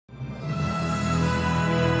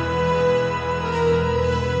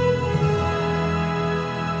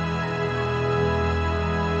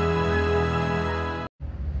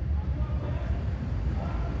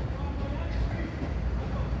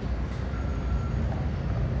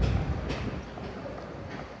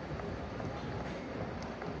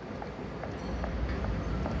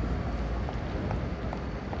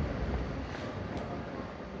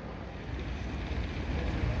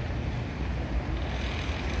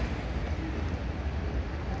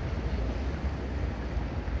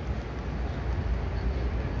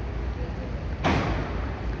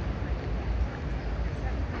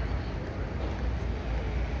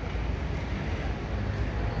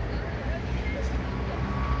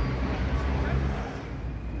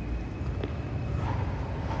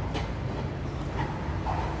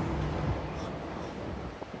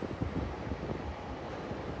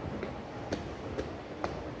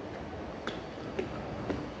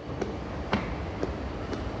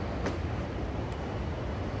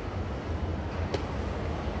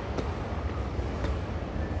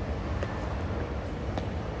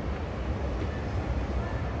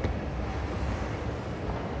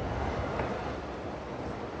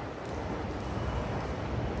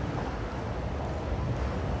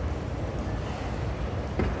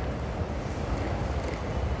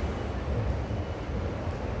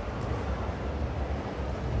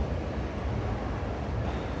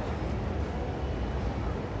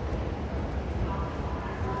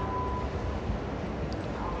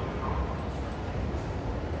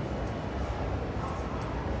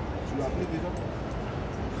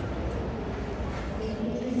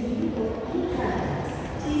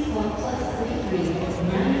Keep a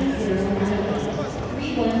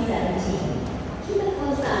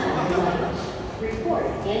close eye on your luggage. Report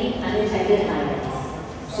any undetected items.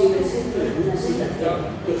 Si presenta alguna situación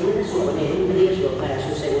que pueda suponer un riesgo para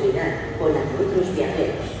su seguridad o la de otros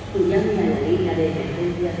viajeros, llame a la línea de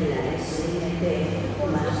emergencia de la SNT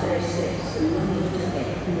más 36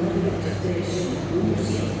 983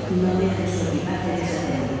 117. No deje su equipaje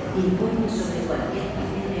desatento. Informe sobre cualquier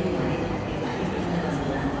paquete o maleta que vaya a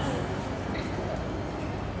abandonamos.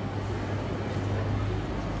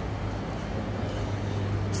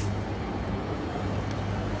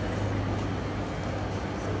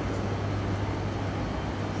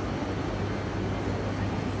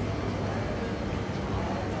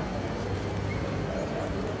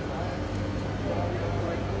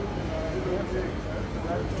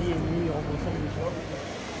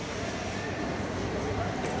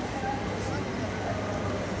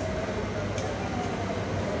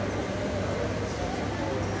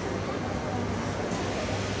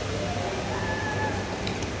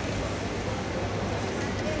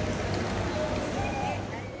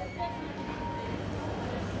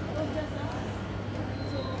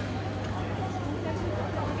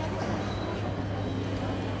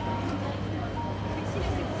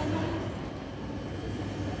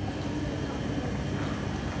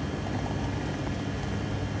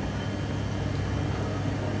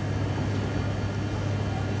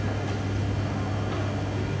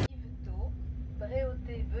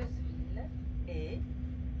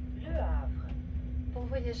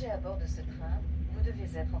 Voyager à bord de ce train, vous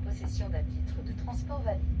devez être en possession d'un titre de transport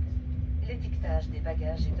valide. L'étiquetage des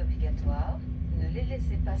bagages est obligatoire. Ne les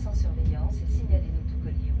laissez pas sans surveillance et signalez-nous tout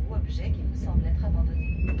colis ou objet qui vous semble être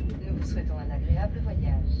abandonné. Nous vous souhaitons un agréable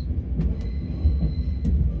voyage.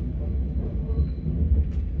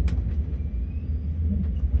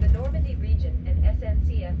 The Normandy region and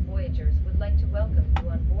SNCF Voyagers would like to welcome you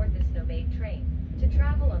on board this nomade train. To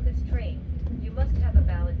travel on this train, you must have a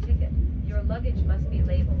valid ticket. Your luggage must be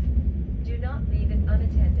labeled. Do not leave it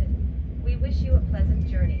unattended. We wish you a pleasant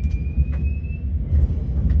journey.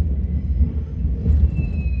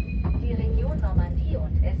 Die Region Normandie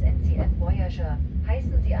und SNCF Voyager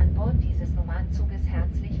heißen Sie an Bord dieses Nomadenzuges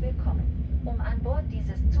herzlich willkommen. Um an Bord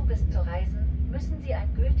dieses Zuges zu reisen, müssen Sie ein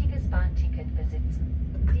gültiges Bahnticket besitzen.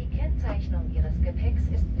 Die Kennzeichnung Ihres Gepäcks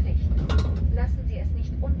ist Pflicht. Lassen Sie es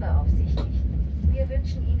nicht unbeaufsichtigt. Wir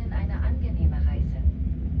wünschen Ihnen eine angenehme Reise.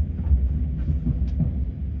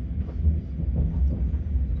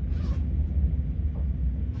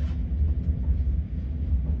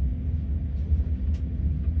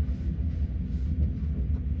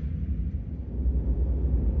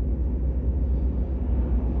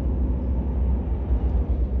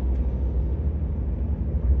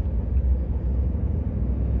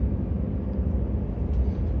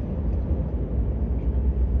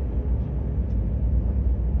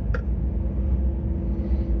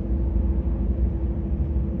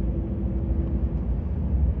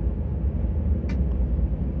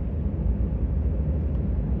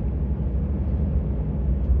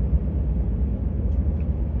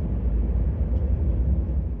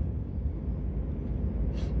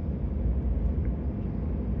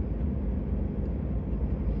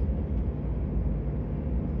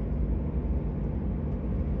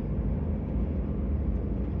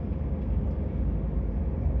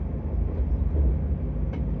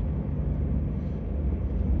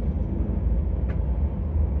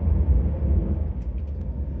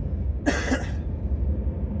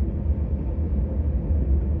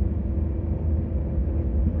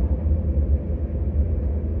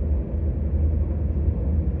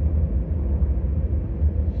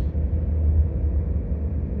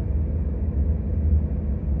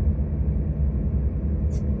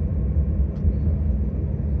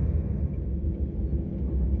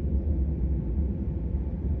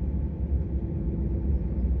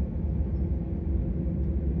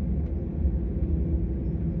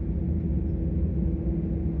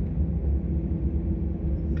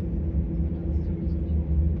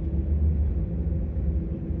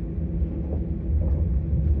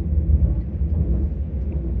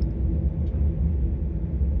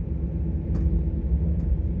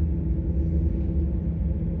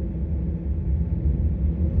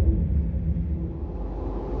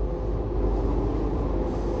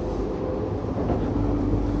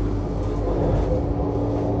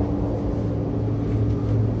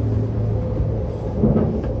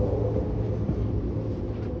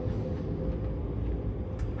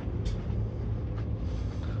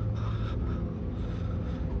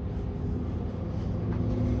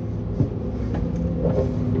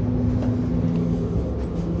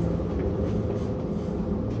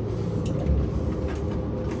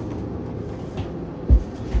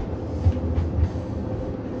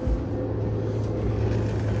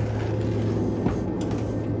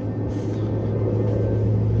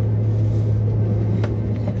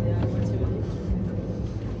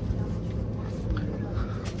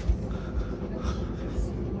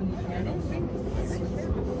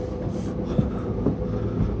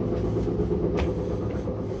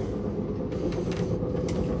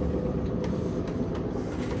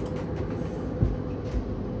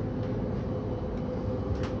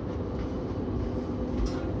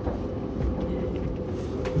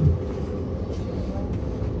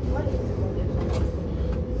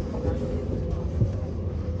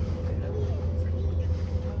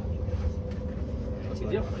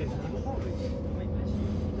 bien précis.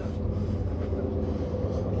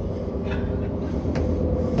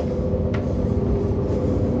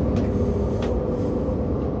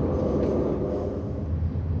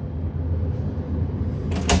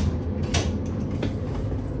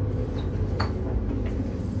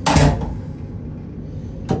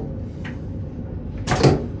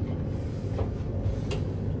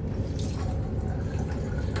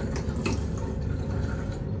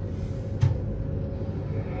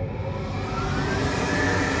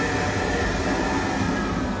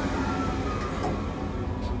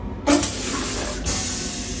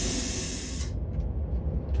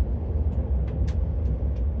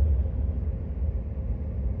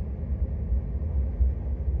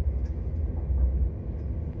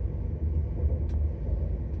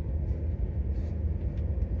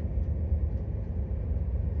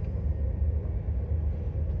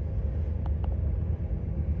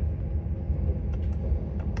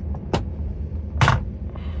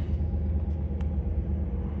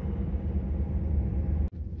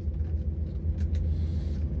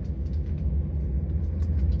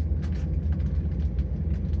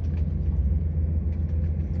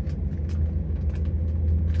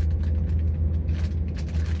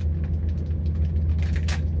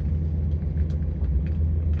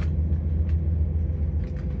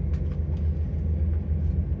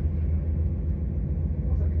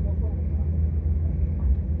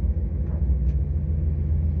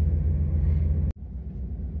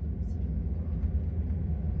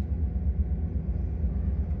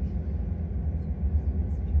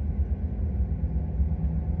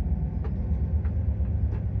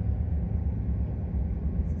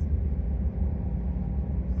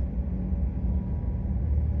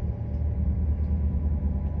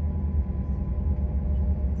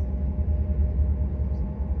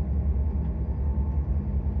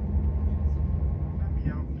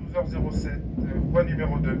 Voie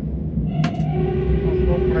numéro 2.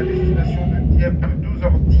 Changement pour la destination de Dieppe,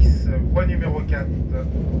 12h10, voie numéro 4.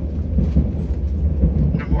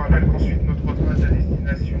 Je vous rappelle qu'ensuite notre train est à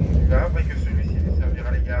destination du Havre et que celui-ci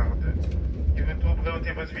desservira les gares de Yvetot,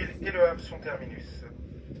 Bréauté-Bosville et le Havre sont terminus.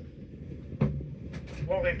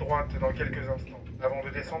 On rive droite dans quelques instants. Avant de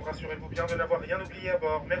descendre, assurez-vous bien de n'avoir rien oublié à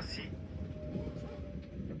bord. Merci.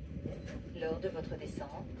 Lors de votre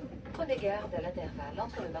descente, prenez garde à l'intervalle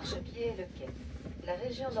entre le marchepied et le quai. La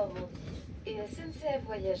région Normandie et SNCF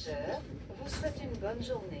Voyageurs vous souhaitent une bonne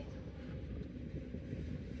journée.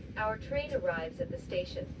 Our train arrives at the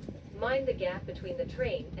station. Mind the gap between the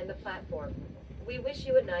train and the platform. We wish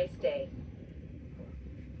you a nice day.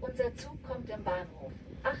 Unser Zug kommt im Bahnhof.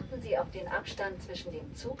 Achten Sie auf den Abstand zwischen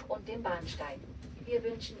dem Zug und dem Bahnsteig. Wir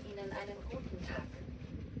wünschen Ihnen einen guten Tag.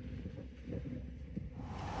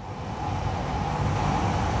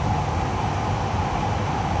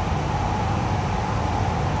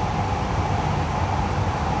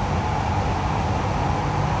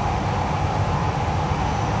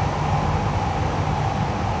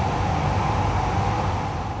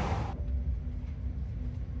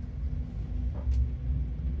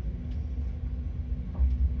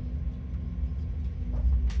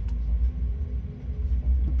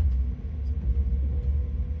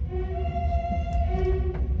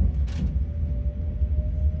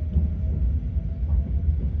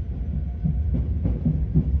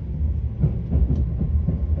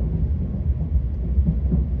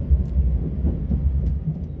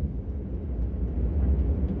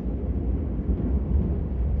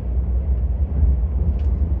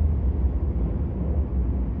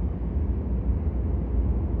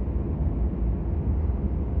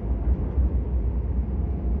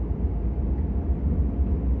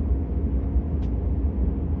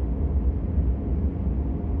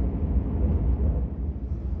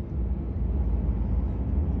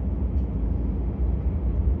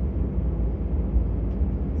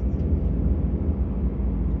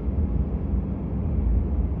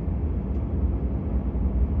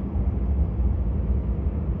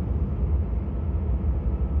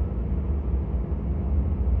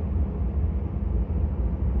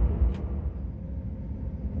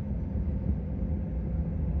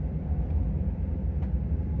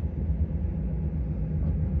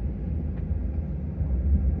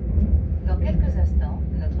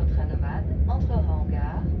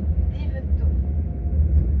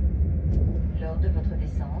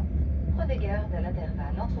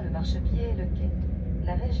 marchepied et le quai.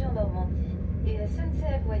 La région Normandie et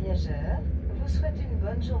SNCF Voyageurs vous souhaitent une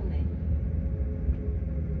bonne journée.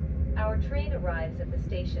 Our train arrives at the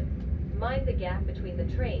station. Mind the gap between the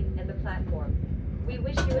train and the platform. We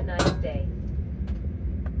wish you a nice day.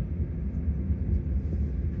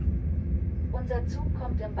 Unser Zug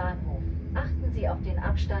kommt im Bahnhof. Achten Sie auf den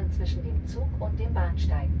Abstand zwischen dem Zug und dem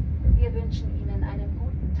Bahnsteig. Wir wünschen Ihnen einen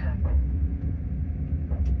guten Tag.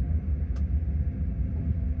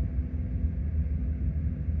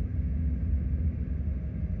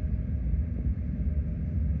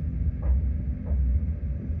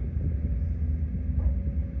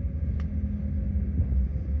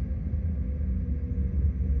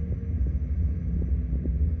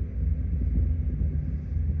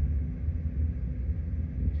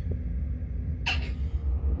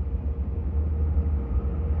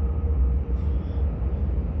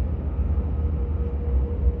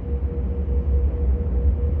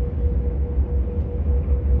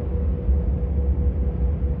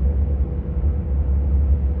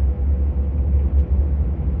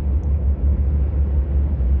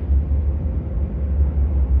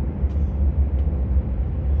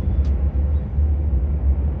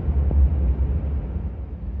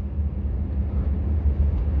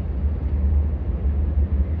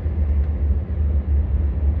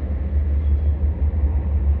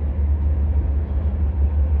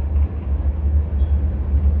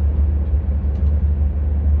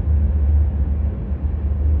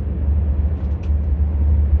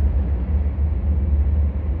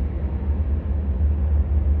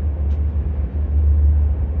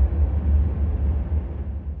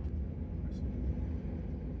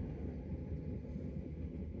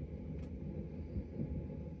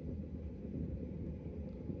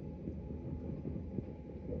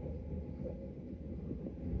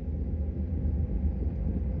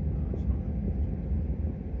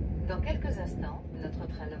 Dans quelques instants, notre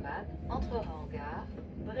train nomade entrera en gare,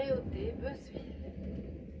 Bréauté-Beuzeville.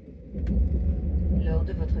 Lors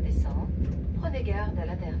de votre descente, prenez garde à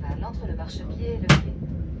l'intervalle entre le marchepied et le quai.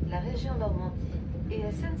 La région Normandie et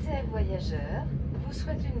SNCF Voyageurs vous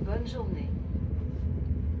souhaitent une bonne journée.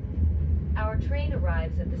 Our train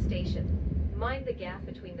arrives at the station. Mind the gap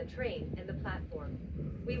between the train and the platform.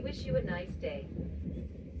 We wish you a nice day.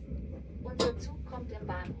 Unser Zug kommt im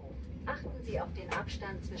Bahnhof. Achten Sie auf den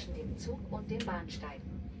Abstand zwischen dem Zug und dem Bahnsteig.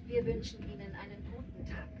 Wir wünschen Ihnen einen guten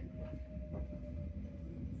Tag.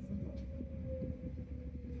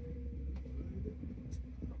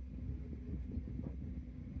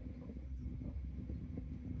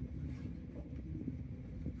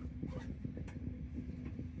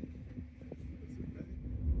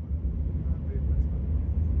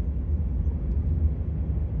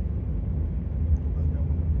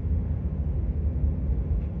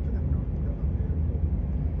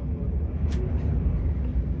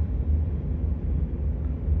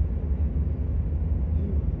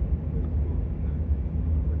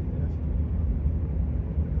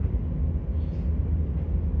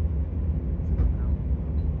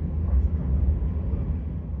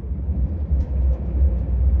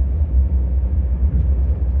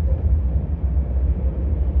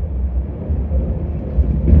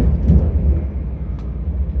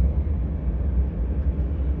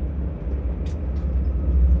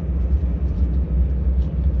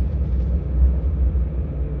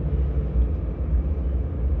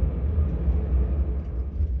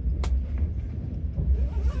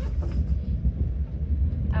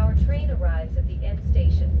 Arrives at the end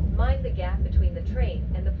station. Mind the gap between the train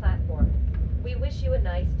and the platform. We wish you a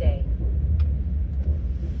nice day.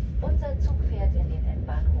 Unser Zug fährt in den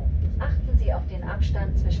Endbahnhof. Achten Sie auf den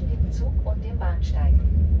Abstand zwischen dem Zug und dem Bahnsteig.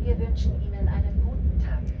 Wir wünschen Ihnen einen guten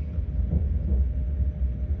Tag.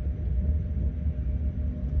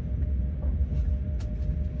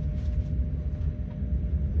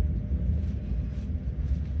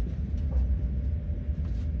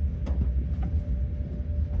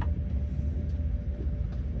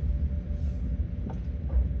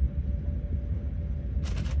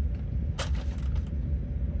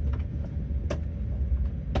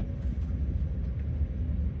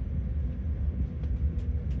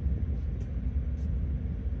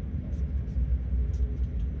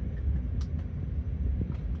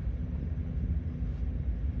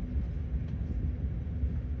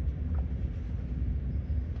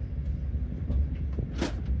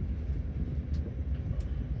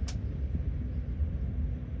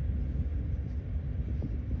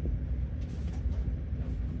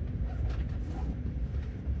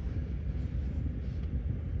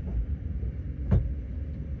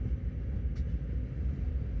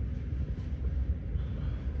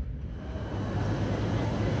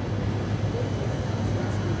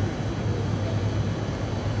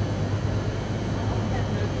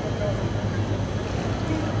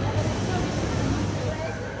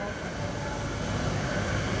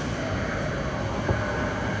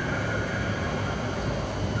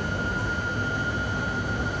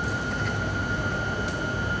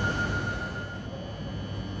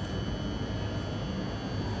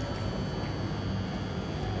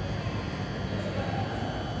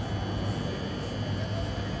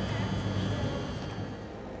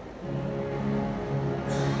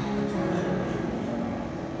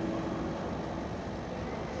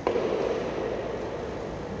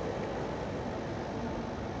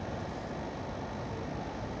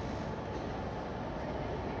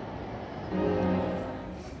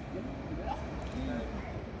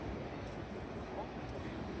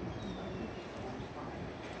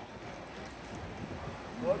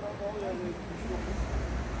 avant, il y avait plus chaud.